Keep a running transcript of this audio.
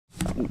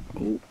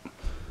Ooh.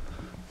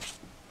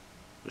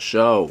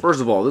 Show.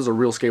 First of all, this is a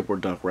real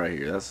skateboard dunk right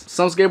here. That's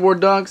some skateboard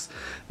dunks,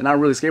 they're not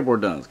really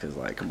skateboard dunks, because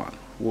like, come on,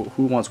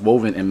 who wants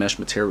woven and mesh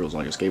materials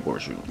on your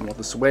skateboard shoe? You want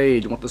the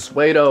suede, you want the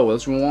suedo,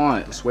 that's what you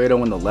want. The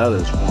suedo and the leather,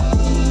 that's what you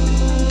want.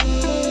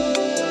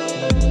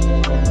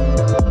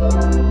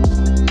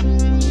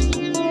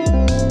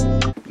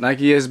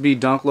 Nike SB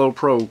Dunk Low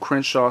Pro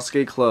Crenshaw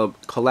Skate Club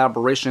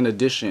Collaboration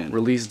Edition.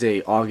 Release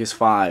date August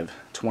 5,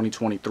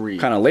 2023.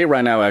 Kind of late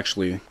right now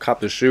actually.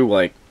 Copped the shoe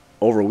like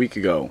over a week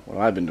ago. What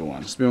I've been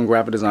doing. Just doing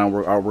graphic design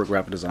work, artwork,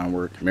 graphic design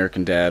work,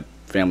 American Dad,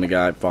 Family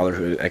Guy,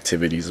 fatherhood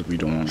activities that we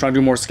doing. Trying to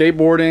do more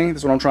skateboarding.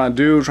 That's what I'm trying to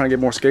do. Trying to get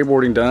more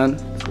skateboarding done.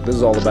 That's what this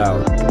is all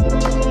about.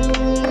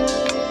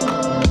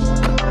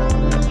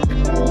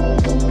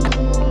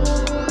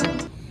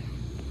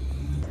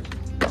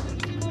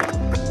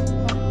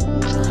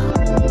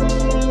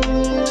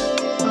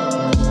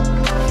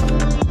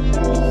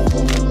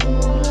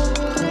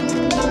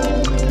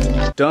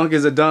 Dunk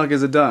is a dunk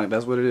is a dunk.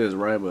 That's what it is,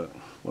 right? But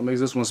what makes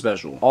this one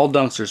special? All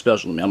dunks are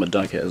special to me. I'm a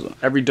dunk head. So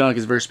every dunk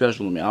is very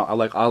special to me. I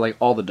like all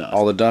the dunks.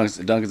 All the dunks.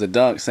 A dunk is a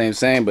dunk.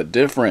 Same, but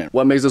different.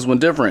 What makes this one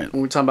different?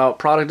 When we talk about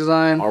product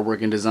design,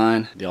 artwork and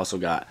design, they also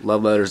got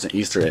love letters and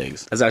Easter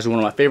eggs. That's actually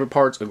one of my favorite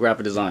parts of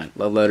graphic design.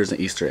 Love letters and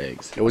Easter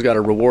eggs. You always got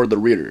to reward the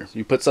reader.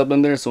 You put something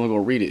in there, someone's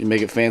gonna read it. You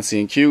make it fancy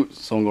and cute,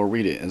 someone's gonna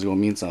read it, and it's gonna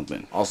mean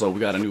something. Also,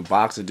 we got a new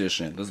box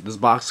edition. This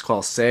box is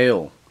called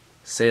Sail.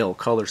 Sail,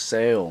 color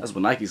sail. That's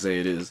what Nike say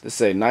it is. They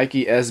say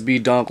Nike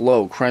SB Dunk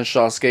Low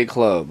Crenshaw Skate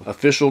Club.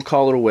 Official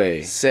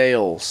colorway.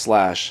 Sail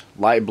 /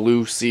 light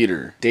blue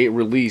cedar. Date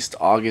released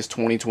August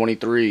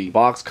 2023.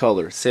 Box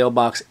color. Sail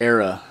box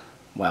era.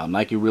 Wow,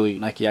 Nike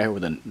out here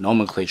with a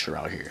nomenclature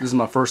out here. This is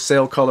my first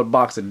sail color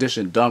box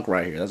edition dunk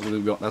right here. That's what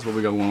we got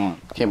going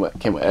on. Came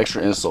with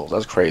extra insoles.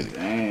 That's crazy.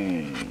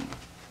 Dang.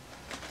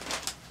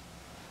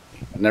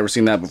 I've never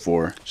seen that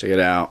before. Check it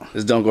out.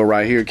 This Dunko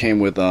right here came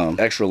with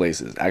extra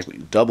laces. Actually,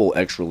 double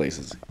extra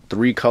laces.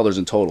 3 colors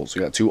in total. So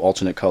you got 2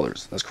 alternate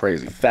colors. That's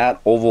crazy. Fat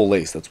oval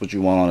lace. That's what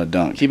you want on a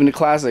dunk. Keeping it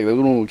classic.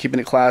 Keeping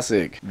it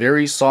classic.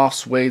 Very soft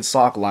suede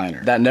sock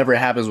liner. That never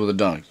happens with a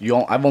dunk.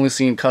 I've only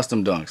seen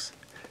custom dunks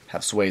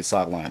have suede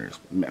sock liners.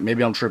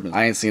 Maybe I'm tripping.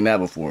 I ain't seen that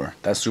before.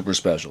 That's super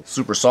special.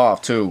 Super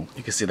soft too.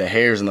 You can see the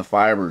hairs and the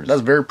fibers.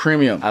 That's very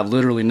premium. I've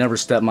literally never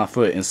stepped my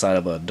foot inside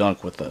of a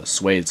dunk with a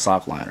suede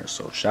sock liner.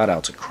 So shout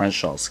out to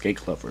Crenshaw Skate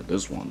Club for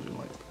this one. Dude.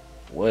 Like,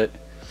 what?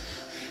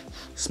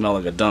 Smell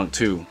like a dunk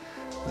too.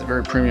 It's a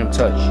very premium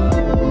touch.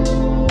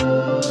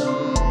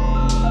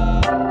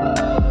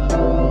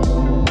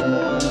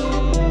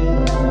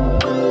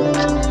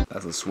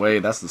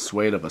 That's the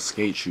suede of a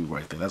skate shoe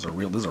right there. This is a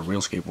real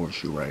skateboard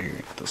shoe right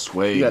here. The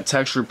suede. You got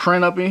textured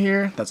print up in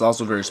here. That's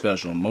also very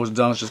special. Most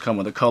dunks just come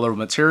with a color of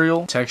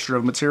material, texture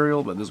of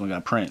material, but this one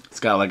got print. It's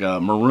got like a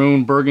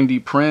maroon burgundy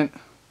print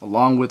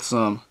along with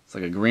some, it's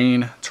like a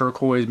green,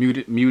 turquoise,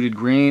 muted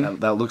green.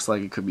 That looks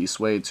like it could be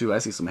suede too. I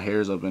see some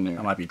hairs up in there.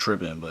 I might be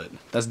tripping, but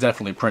that's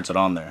definitely printed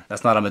on there.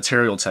 That's not a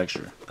material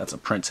texture. That's a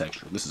print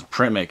texture. This is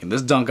printmaking.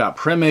 This dunk got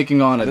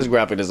printmaking on it. This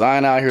graphic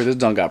design out here, this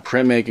dunk got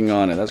printmaking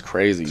on it. That's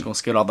crazy. It's gonna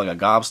skate off like a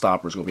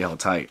gobstopper. It's gonna be hella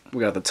tight.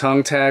 We got the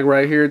tongue tag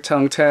right here.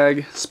 Tongue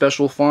tag,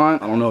 special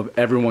font. I don't know if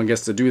everyone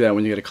gets to do that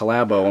when you get a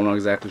collabo. I'm not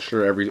exactly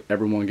sure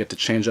everyone get to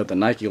change up the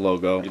Nike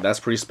logo. That's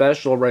pretty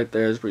special right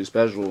there. It's pretty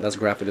special. That's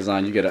graphic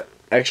design. You get a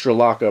extra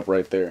lockup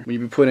right there. When you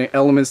be putting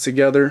elements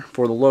together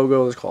for the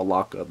logo, it's called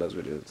lockup. That's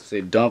what it is. Say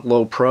Dunk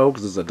Low Pro,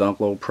 because it's a Dunk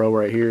Low Pro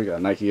right here. You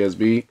got Nike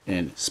SB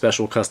and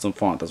special custom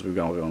font. That's what we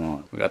got going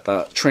on. We got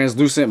the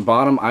translucent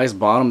bottom, ice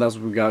bottom. That's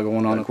what we got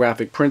going on.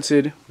 Graphic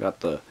printed. We got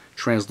the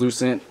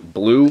translucent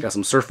blue. Got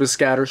some surface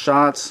scatter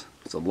shots.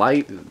 It's a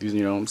light. These,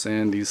 you know what I'm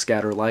saying? These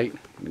scatter light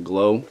and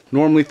glow.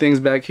 Normally things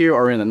back here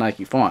are in the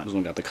Nike font. This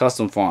one got the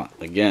custom font.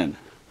 Again,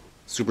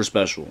 super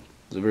special.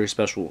 That's a very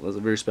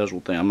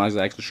special thing. I'm not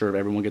exactly sure if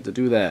everyone gets to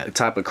do that. The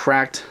type of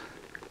cracked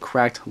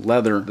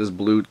leather. This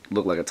blue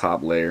looked like a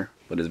top layer,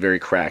 but it's very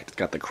cracked. It's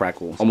got the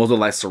crackles. Almost look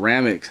like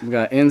ceramics. We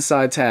got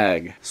inside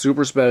tag.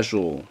 Super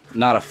special.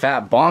 Not a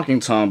fat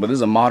bonking tongue, but this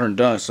is a modern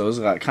dunk, so it's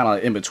got kind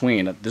of in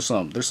between. There's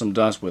some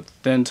dunks with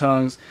thin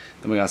tongues.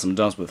 Then we got some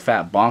dunks with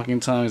fat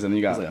bonking tongues, and then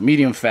you got like a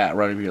medium fat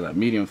right over here, like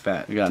medium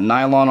fat. You got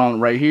nylon on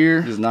right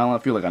here. This nylon, I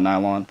feel like a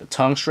nylon. The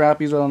tongue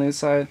strappies right on the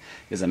inside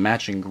is a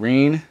matching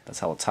green. That's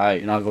hella tight.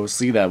 You're not gonna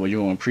see that, but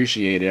you're gonna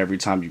appreciate it every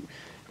time you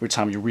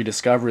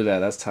rediscover that.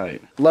 That's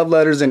tight. Love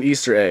letters and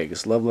Easter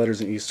eggs. Love letters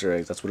and Easter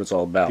eggs. That's what it's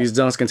all about. These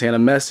dunks contain a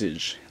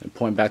message and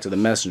point back to the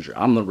messenger.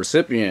 I'm the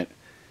recipient,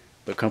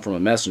 but come from a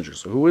messenger.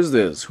 So who is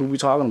this? Who are we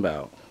talking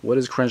about? What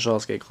is Crenshaw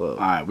Skate Club?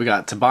 All right, we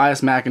got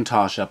Tobias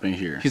McIntosh up in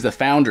here. He's the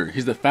founder.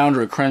 He's the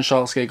founder of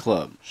Crenshaw Skate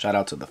Club. Shout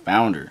out to the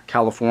founder.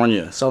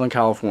 California, Southern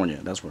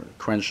California. That's where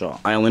Crenshaw.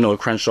 I only know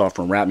Crenshaw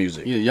from rap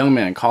music. He's a young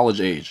man, college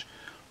age,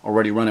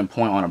 already running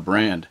point on a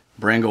brand.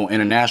 Brand go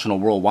international,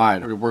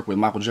 worldwide. We worked with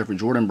Michael Jeffrey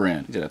Jordan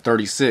brand. He did a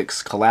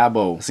 36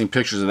 collabo. I seen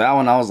pictures of that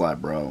one. I was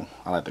like, bro,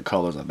 I like the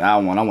colors of that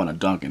one. I want to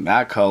dunk in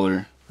that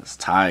color. That's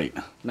tight.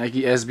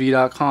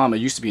 NikeSB.com. It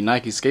used to be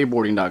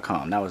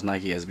NikeSkateboarding.com. Now it's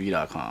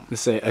NikeSB.com. They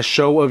say a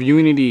show of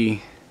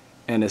unity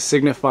and a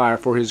signifier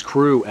for his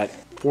crew at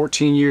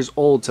 14 years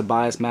old.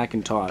 Tobias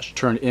McIntosh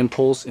turned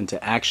impulse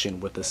into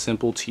action with a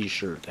simple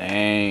t-shirt.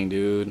 Dang,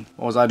 dude.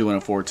 What was I doing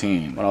at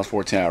 14? When I was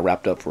 14, I got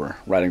wrapped up for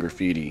writing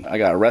graffiti. I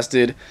got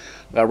arrested,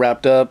 got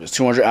wrapped up. It's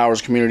 200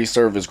 hours community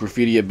service,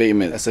 graffiti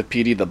abatement,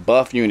 SFPD, the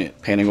buff unit,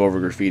 painting over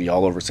graffiti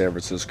all over San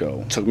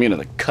Francisco. Took me into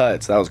the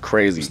cuts. That was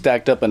crazy.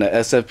 Stacked up in a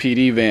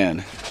SFPD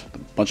van, a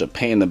bunch of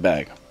paint in the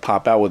back.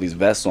 Pop out with these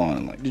vests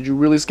on. Like, did you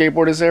really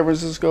skateboard in San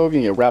Francisco if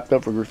you get wrapped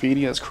up for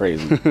graffiti? That's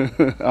crazy.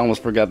 I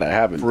almost forgot that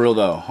happened. For real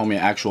though, homie, an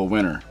actual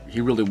winner. He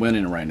really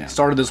winning right now.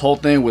 Started this whole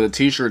thing with a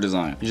t-shirt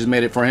design. He just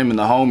made it for him and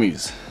the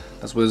homies.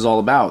 That's what it's all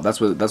about. That's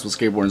what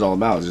skateboarding is all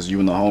about. It's just you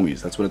and the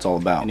homies. That's what it's all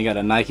about. And you got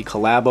a Nike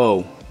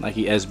collabo,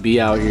 Nike SB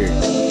out here.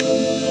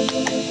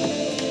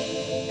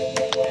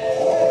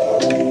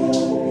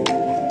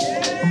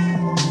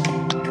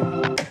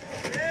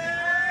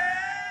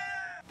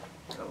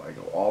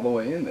 All the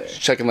way in there.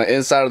 Just checking the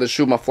inside of the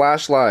shoe, my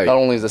flashlight. Not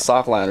only is the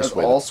sock liner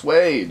suede, all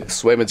suede.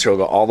 Suede material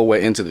go all the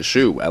way into the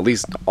shoe, at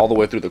least all the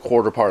way through the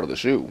quarter part of the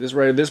shoe. This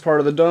part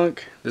of the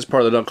dunk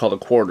called a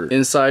quarter.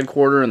 Inside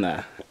quarter and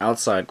the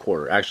outside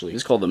quarter. Actually,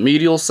 it's called the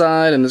medial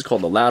side and this is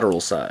called the lateral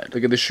side.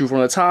 Look at the shoe from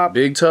the top,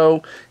 big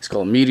toe, it's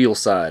called medial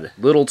side.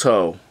 Little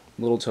toe,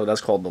 that's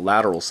called the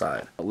lateral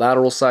side. The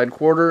lateral side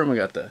quarter, and we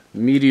got the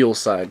medial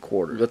side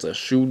quarter. That's a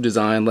shoe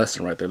design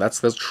lesson right there. That's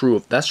true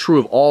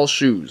of all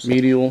shoes.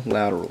 Medial,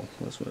 lateral.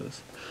 That's what it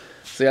is.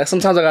 So yeah,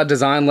 sometimes I got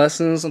design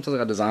lessons.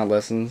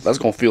 That's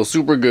gonna feel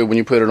super good when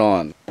you put it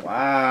on.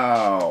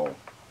 Wow.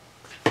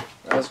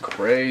 That's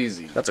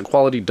crazy. That's a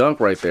quality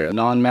dunk right there.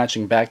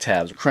 Non-matching back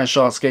tabs.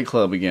 Crenshaw Skate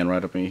Club again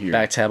right up in here.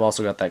 Back tab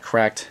also got that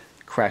cracked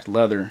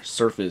leather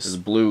surface. This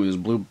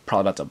blue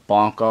probably about to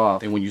bonk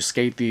off. And when you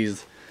skate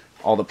these,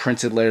 all the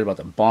printed layers about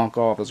to bonk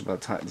off. It's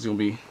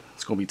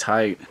gonna be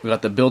tight. We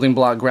got the building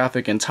block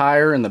graphic and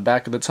tire in the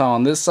back of the toe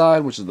on this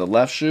side, which is the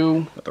left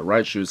shoe. But the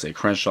right shoe say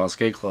Crenshaw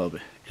Skate Club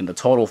in the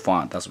total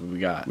font. That's what we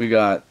got. We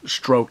got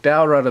stroked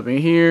out right up in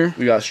here.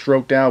 We got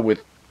stroked out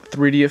with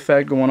 3D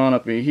effect going on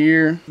up in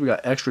here. We got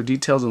extra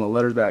details on the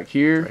letters back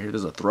here. Right here,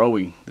 there's a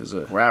throwy. There's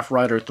a Raft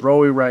Rider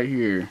throwy right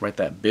here. Right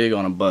that big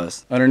on a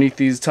bus. Underneath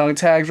these tongue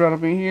tags right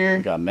up in here,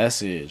 we got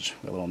message.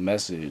 Got a little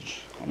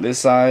message. On this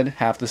side,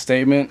 half the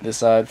statement. This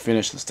side,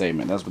 finish the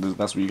statement. That's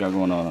what you got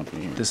going on up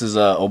in here. This is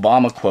a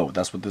Obama quote.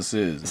 That's what this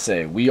is. It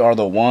say, "We are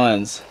the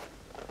ones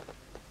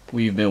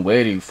we've been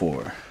waiting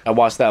for." I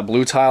watched that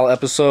Bluetile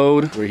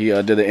episode where he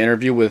did the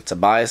interview with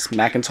Tobias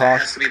McIntosh. It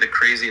has to be the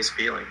craziest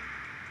feeling.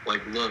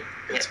 Like, look,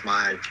 it's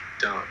my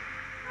dunk.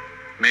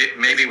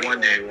 Maybe one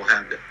day we'll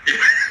have that.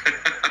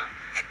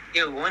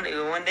 Yeah, one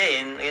day,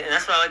 and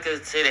that's what I like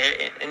to say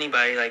to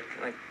anybody. Like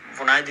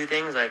when I do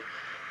things, like,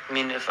 I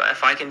mean, if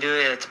I can do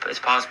it, it's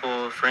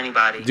possible for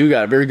anybody. Dude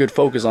got a very good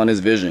focus on his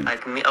vision.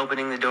 Like me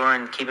opening the door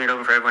and keeping it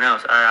open for everyone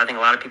else. I think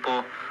a lot of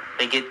people,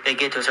 they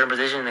get to a certain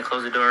position and they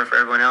close the door for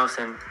everyone else.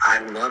 And I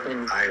love it.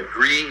 I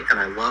agree, and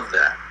I love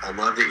that. I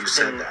love that you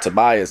said that.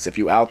 Tobias, if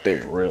you out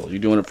there, for real, you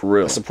doing it for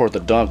real. Support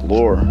the dunk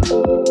lore.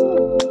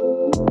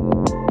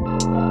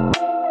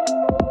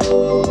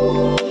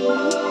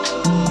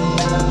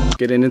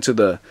 Getting into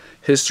the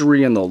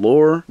history and the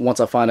lore. Once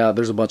I find out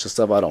there's a bunch of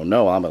stuff I don't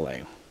know, I'm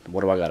like,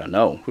 what do I gotta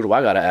know? Who do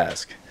I gotta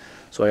ask?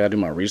 So I gotta do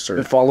my research.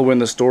 Been following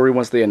the story.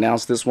 Once they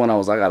announced this one, I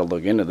was like, I gotta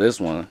look into this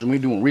one. And we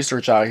doing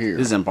research out here.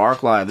 This is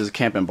Embarklife. This is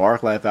Camp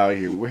Embarklife out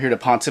here. We're here to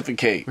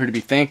pontificate. We're here to be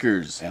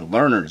thinkers and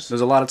learners.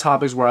 There's a lot of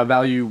topics where I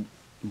value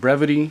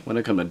brevity when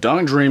it comes to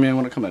dunk dreaming.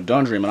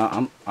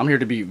 I'm here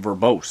to be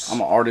verbose.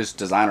 I'm an artist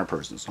designer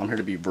person, so I'm here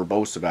to be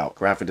verbose about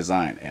graphic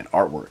design and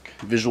artwork,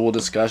 visual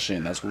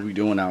discussion. That's what we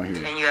doing out here.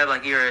 And you have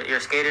like you're a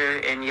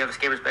skater and you have a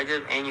skate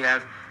perspective and you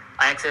have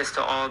access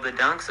to all the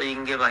dunks, so you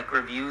can give like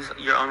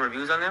your own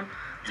reviews on them.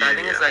 So I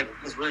think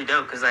it's really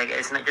dope because like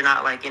you're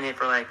not like in it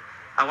for like.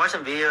 I watched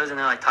some videos and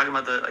they're like talking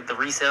about the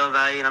resale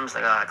value and I'm just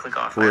like, I click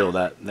off. For real,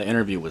 the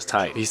interview was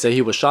tight. He said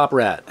he was shop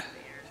rat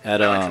at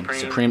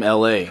Supreme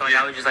LA. So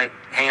I would just like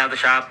hang out the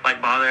shop,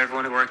 like bother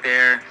everyone who worked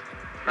there.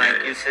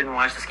 Like you sit and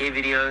watch the skate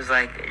videos,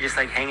 like just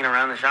like hanging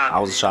around the shop. I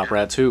was a shop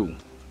rat too.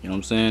 You know what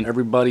I'm saying?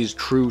 Everybody's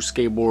true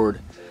skateboard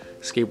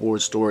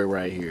story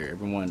right here.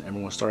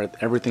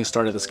 Everything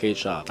started at the skate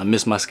shop. I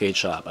miss my skate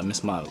shop. I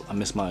miss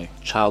my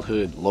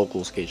childhood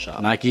local skate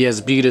shop. Nike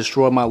SB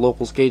destroyed my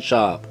local skate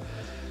shop.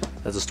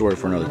 That's a story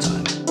for another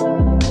time.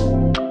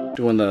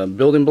 Doing the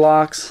building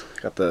blocks.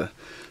 Got the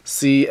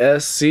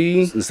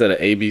CSC instead of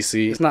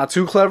ABC. It's not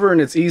too clever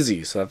and it's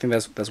easy, so I think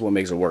that's what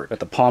makes it work. Got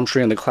the palm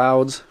tree in the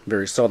clouds,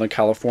 very Southern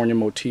California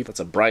motif. That's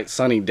a bright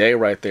sunny day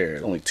right there.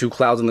 Only 2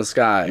 clouds in the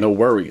sky. No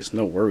worries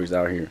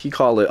out here. He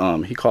call it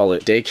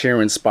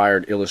daycare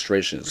inspired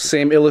illustrations.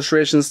 Same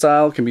illustration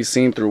style can be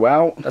seen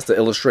throughout. That's the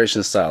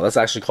illustration style. That's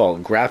actually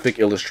called graphic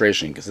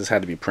illustration because this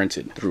had to be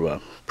printed through a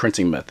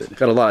printing method.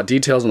 Got a lot of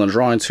details on the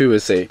drawing too.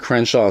 It's a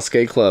Crenshaw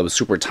Skate Club,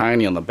 super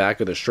tiny on the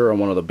back of the shirt on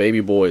one of the baby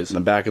boys. And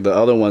the back of the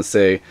other one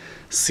say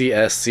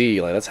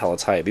CSC. Like, that's hella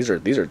tight. These are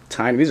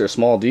tiny. These are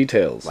small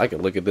details. I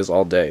could look at this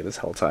all day. This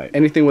is hella tight.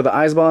 Anything with the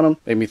eyes bottom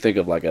made me think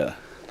of like a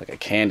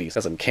candy.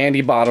 Got some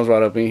candy bottoms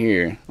right up in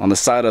here. On the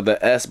side of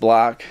the S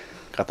block,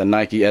 Got the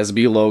Nike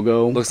SB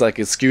logo. Looks like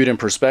it's skewed in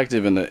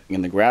perspective in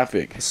the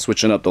graphic. It's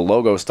switching up the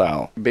logo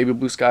style. Baby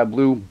blue, sky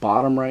blue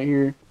bottom right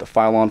here. The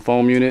Phylon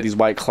foam unit. These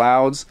white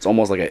clouds. It's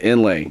almost like an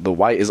inlay. The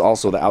white is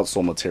also the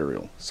outsole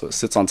material, so it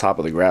sits on top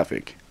of the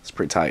graphic. It's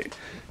pretty tight.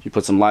 You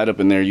put some light up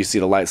in there, you see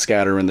the light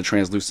scatter in the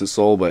translucent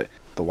sole, but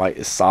the white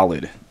is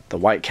solid. The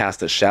white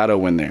casts a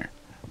shadow in there.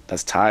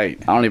 That's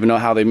tight. I don't even know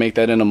how they make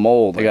that in a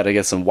mold. They got to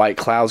get some white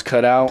clouds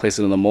cut out, place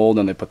it in the mold,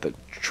 and they put the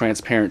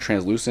transparent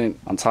translucent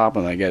on top,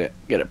 and they get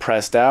it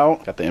pressed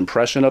out. Got the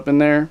impression up in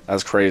there.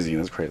 That's crazy.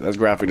 That's crazy. That's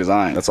graphic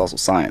design. That's also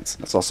science.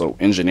 That's also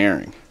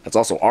engineering. That's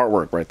also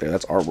artwork right there.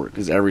 That's artwork.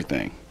 It's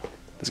everything.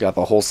 It's got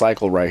the whole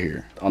cycle right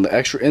here. On the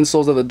extra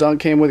insoles that the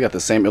Dunk came with, got the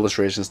same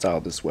illustration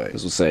style this way.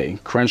 This will say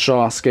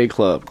Crenshaw Skate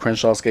Club.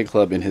 Crenshaw Skate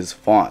Club in his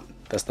font.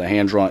 That's the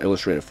hand-drawn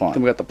illustrated font.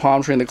 Then we got the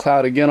palm tree and the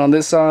cloud again on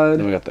this side.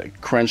 Then we got the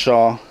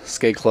Crenshaw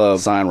Skate Club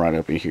sign right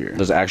up in here.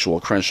 There's an actual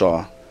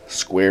Crenshaw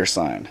square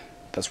sign.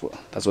 That's what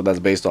that's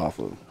based off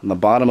of. On the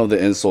bottom of the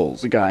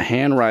insoles, we got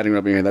handwriting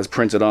up in here that's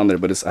printed on there,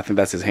 but I think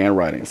that's his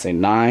handwriting. It's a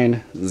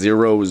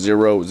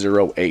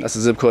 90008. That's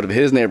the zip code of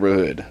his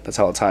neighborhood. That's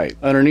how it's tight.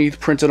 Underneath,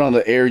 printed on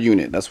the air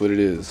unit. That's what it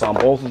is. It's on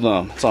both of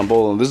them. It's on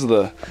both of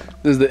them.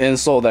 This is the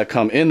insole that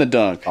come in the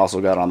Dunk.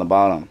 Also got it on the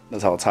bottom.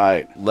 That's how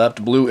tight.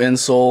 Left blue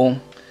insole.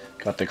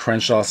 Got the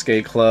Crenshaw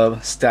Skate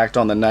Club stacked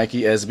on the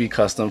Nike SB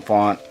custom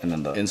font, and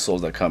then the insoles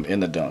that come in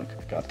the Dunk.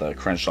 Got the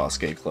Crenshaw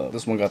Skate Club.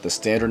 This one got the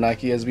standard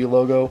Nike SB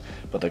logo,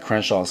 but the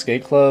Crenshaw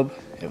Skate Club,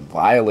 it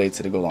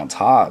violates it. It goes on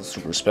top. It's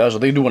super special.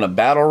 They doing a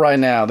battle right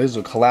now. This is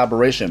a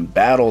collaboration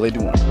battle. They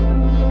doing.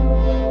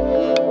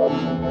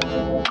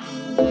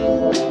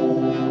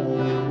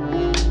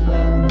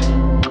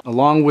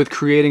 Along with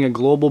creating a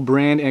global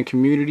brand and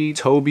community,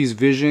 Toby's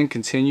vision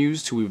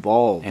continues to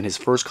evolve, and his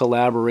first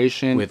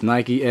collaboration with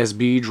Nike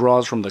SB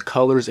draws from the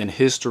colors and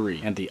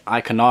history and the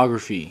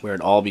iconography where it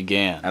all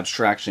began.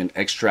 Abstraction,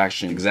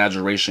 extraction,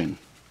 exaggeration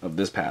of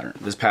this pattern.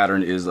 This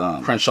pattern is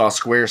Crenshaw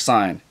square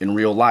sign in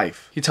real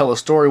life. He tell a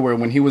story where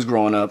when he was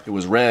growing up, it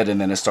was red, and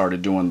then it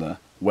started doing the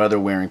weather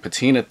wearing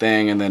patina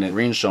thing, and then it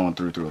green showing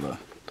through the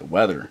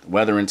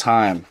weather in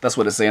time. That's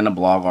what it say in the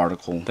blog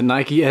article. The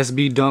Nike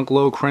SB Dunk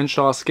Low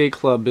Crenshaw Skate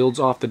Club builds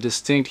off the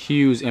distinct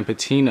hues and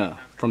patina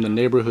from the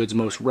neighborhood's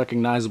most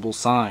recognizable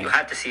sign. You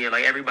have to see it.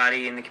 Like,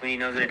 everybody in the community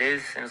knows what it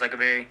is, and it's like a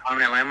very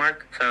prominent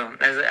landmark. So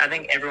I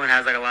think everyone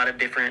has like a lot of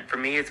different. For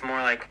me, it's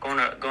more like going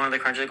to the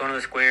Crenshaw, going to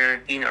the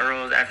square, eating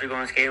Earls after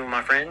going skating with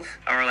my friends,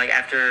 or like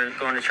after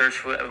going to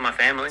church with my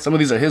family. Some of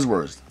these are his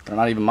words. They're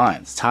not even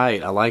mine. It's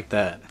tight. I like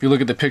that. If you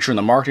look at the picture in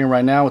the marketing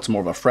right now, it's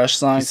more of a fresh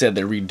sign. He said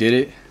they redid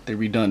it. They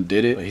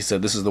did it. But he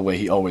said this is the way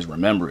he always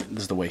remembered it.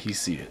 This is the way he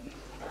see it.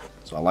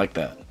 So I like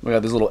that. We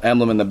got this little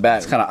emblem in the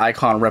back. It's kind of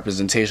icon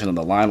representation of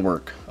the line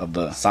work of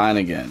the sign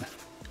again.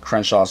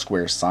 Crenshaw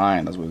square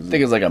sign. That's what I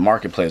think it's like a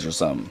marketplace or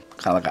something.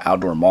 Kind of like an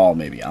outdoor mall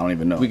maybe. I don't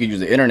even know. We could use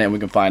the internet and we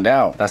can find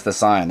out. That's the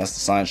sign. That's the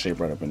sign shape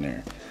right up in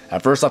there.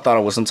 At first I thought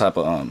it was some type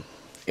of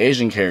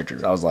Asian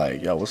character. I was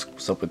like, yo,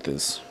 what's up with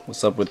this?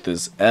 What's up with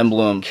this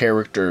emblem,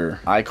 character,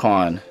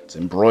 icon? It's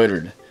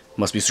embroidered.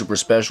 Must be super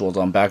special. It's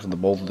on back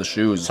of both of the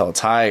shoes. It's how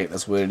tight.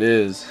 That's what it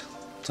is.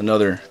 It's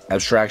another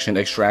abstraction,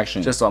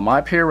 extraction. Just on my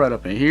pair right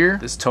up in here,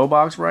 this toe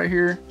box right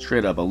here,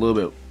 straight up a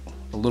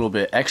little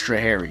bit extra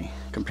hairy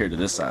compared to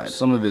this side.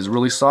 Some of it is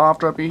really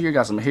soft up in here,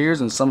 got some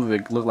hairs, and some of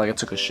it looked like it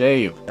took a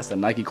shave. That's the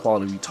Nike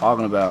quality we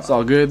talking about. It's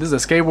all good. This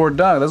is a skateboard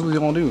dunk. That's what we're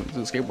gonna do. This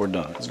is a skateboard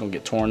dunk. It's gonna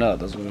get torn up.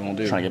 That's what we're gonna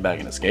do. Trying to get back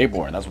into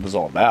skateboarding. That's what this is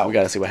all about. We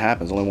gotta see what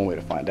happens. Only one way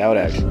to find out,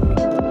 actually.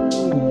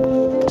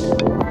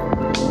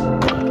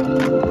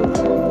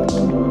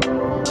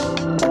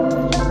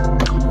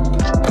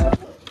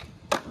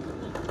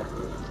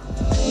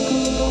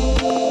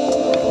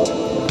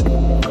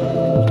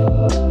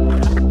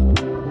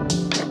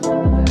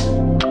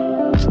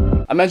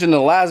 I mentioned in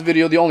the last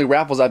video, the only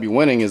raffles I'd be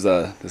winning is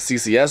the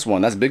CCS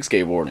one. That's big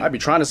skateboarding. I'd be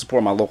trying to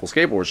support my local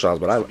skateboard shops,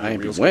 but I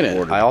ain't be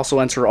winning. I also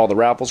enter all the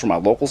raffles from my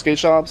local skate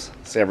shops,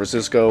 San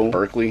Francisco,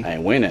 Berkeley. I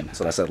ain't winning. That's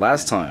what I said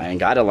last time. I ain't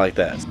got it like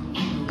that.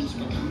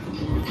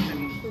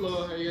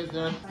 Hello, how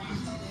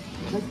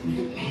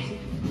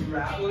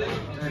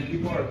you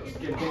guys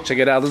doing? Check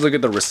it out. Let's look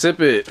at the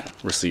receipt.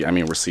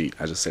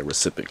 I just say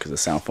recipient because it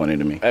sounds funny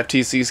to me.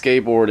 FTC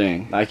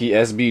skateboarding, Nike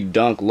SB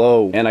Dunk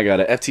Low, and I got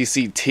a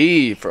FTC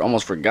tee for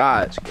almost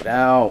forgot. Check it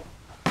out.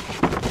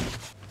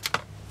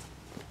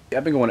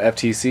 I've been going to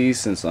FTC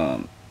since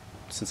I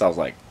was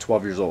like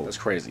 12 years old. That's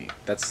crazy.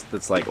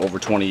 That's like over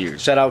 20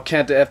 years. Shout out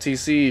Kent to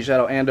FTC. Shout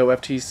out Ando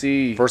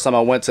FTC. First time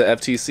I went to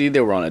FTC,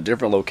 they were on a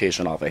different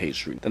location off of Haight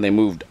Street. Then they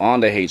moved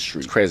on to Haight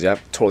Street. It's crazy. I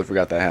totally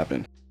forgot that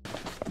happened.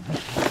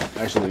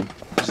 Actually,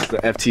 it's just the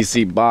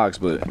FTC box,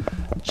 but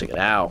check it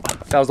out.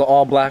 That was the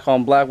all black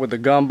on black with the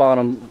gum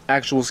bottom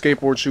actual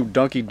skateboard shoe,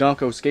 Dunky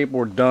Dunko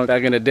skateboard dunk.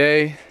 Back in the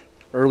day,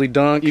 early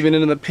dunk, even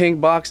in the pink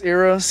box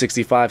era,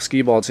 65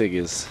 skee ball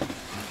tickets.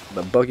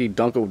 The Buggy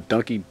Dunko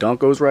Dunky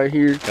Dunkos right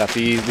here. Got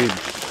these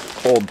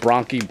Old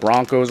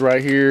Broncos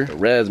right here. The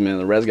Reds, man,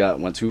 the Reds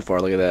went too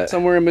far. Look at that.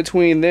 Somewhere in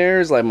between there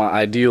is like my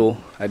ideal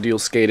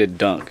skated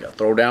dunk.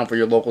 Throw down for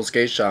your local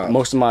skate shop.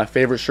 Most of my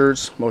favorite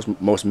shirts,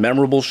 most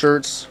memorable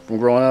shirts from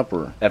growing up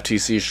were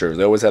FTC shirts.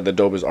 They always had the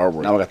dopest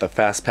artwork. Now I got the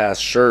Fast Pass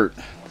shirt.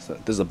 This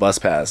is a bus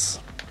pass.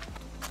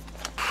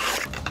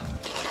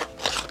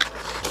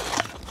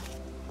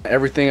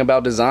 Everything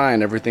about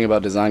design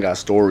got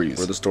stories.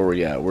 Where the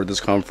story at? Where'd this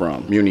come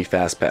from? Muni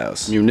Fast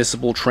Pass.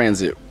 Municipal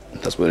Transit.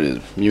 That's what it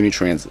is. Muni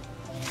Transit.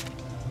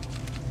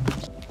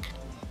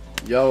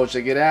 Yo,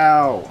 check it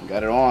out.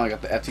 Got it on. I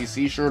got the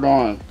FTC shirt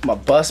on. My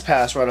bus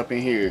pass right up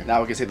in here. Now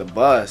we can say the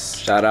bus.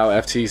 Shout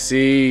out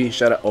FTC.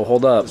 Shout out. Oh,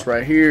 hold up. It's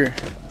right here.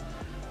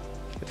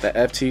 Get the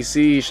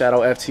FTC. Shout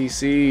out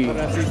FTC. Shout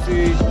out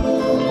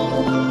FTC.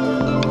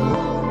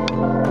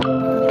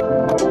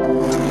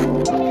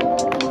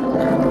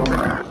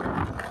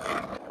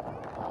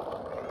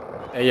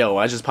 Hey yo,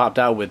 I just popped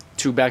out with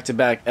 2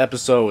 back-to-back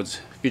episodes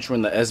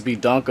featuring the SB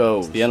Dunkos.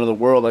 It's the end of the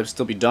world, I'd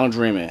still be dunk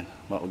dreaming.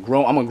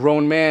 I'm a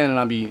grown man and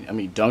I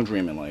be dunk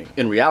dreaming. Like,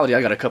 in reality,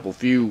 I got a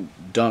few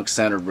dunk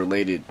centered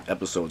related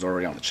episodes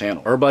already on the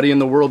channel. Everybody in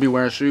the world be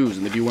wearing shoes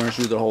and they be wearing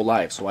shoes their whole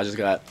life. So I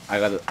got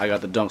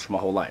the dunks for my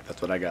whole life.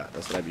 That's what I got.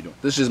 That's what I be doing.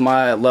 This is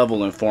my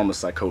level and form of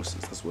psychosis.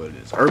 That's what it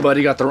is.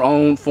 Everybody got their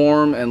own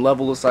form and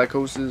level of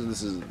psychosis.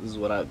 This is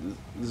what I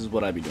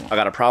be doing. I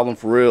got a problem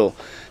for real.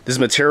 This is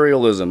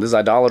materialism. This is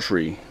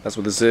idolatry. That's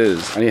what this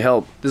is. I need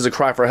help. This is a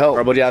cry for help.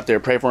 Everybody out there,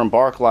 pray for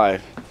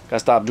Embarklife. Gotta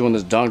stop doing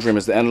this dunk dream.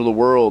 It's the end of the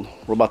world.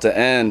 We're about to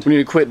end. We need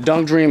to quit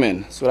dunk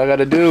dreaming. That's what I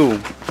gotta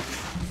do.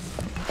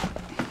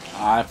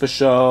 Alright, for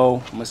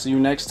sure. I'm gonna see you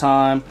next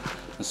time.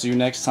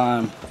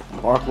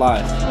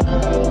 Embarklife.